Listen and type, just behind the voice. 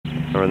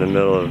or in the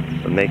middle of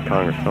the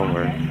Mekong or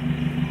somewhere.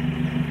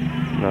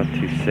 Not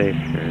too safe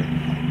here.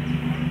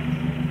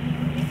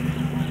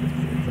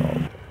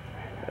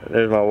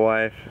 There's my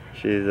wife.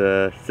 She's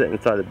sitting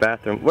inside the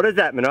bathroom. What is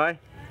that, Manoy?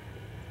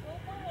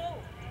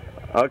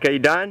 Okay, you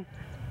done?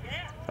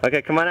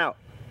 Okay, come on out.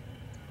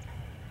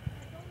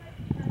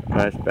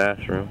 Nice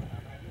bathroom.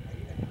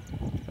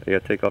 You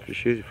gotta take off your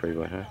shoes before you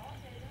go in, huh?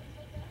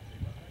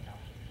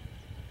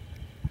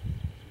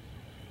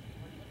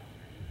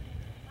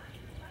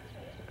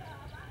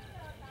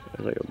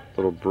 There's like a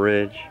little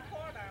bridge.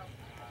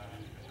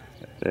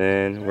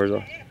 And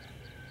this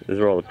is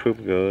where all the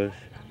poop goes.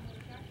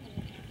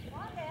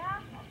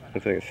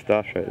 Looks like it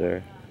stops right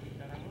there.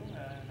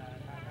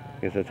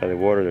 I guess that's how they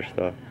water their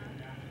stuff.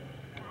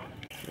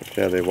 That's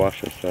how they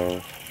wash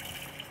themselves.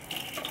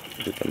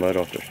 Get the mud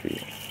off their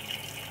feet.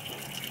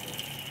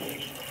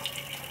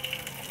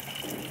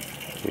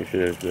 You can see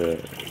there's the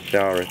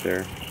shower right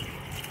there.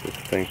 This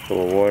thing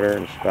full of water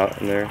and a spout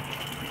in there.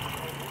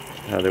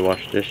 How they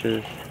wash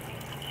dishes.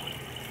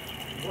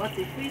 Wash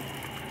your feet.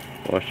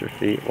 Wash your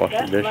feet, wash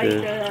the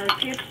dishes.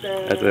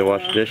 After they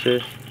wash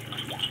dishes,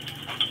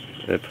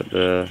 they put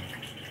the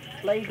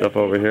stuff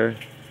over here.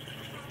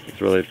 It's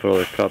where they put all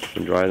their cups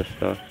and dry the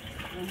stuff.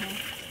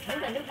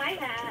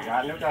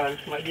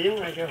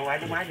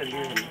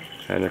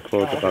 And their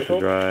clothes about to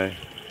dry.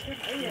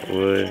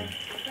 Wood.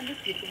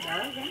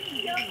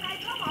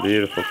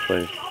 Beautiful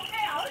place.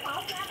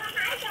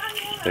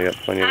 They got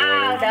plenty of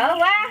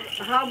water.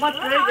 How much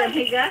did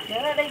he got?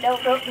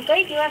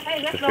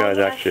 This guy's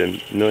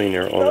actually a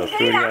millionaire. All the food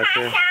he has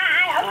here.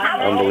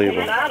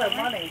 Unbelievable. A lot of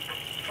money.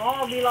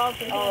 All belongs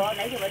to him.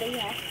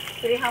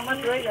 See how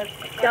much rate là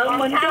chợ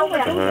mình không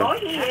có nói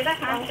gì vậy đó,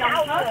 hàng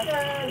trăm hết.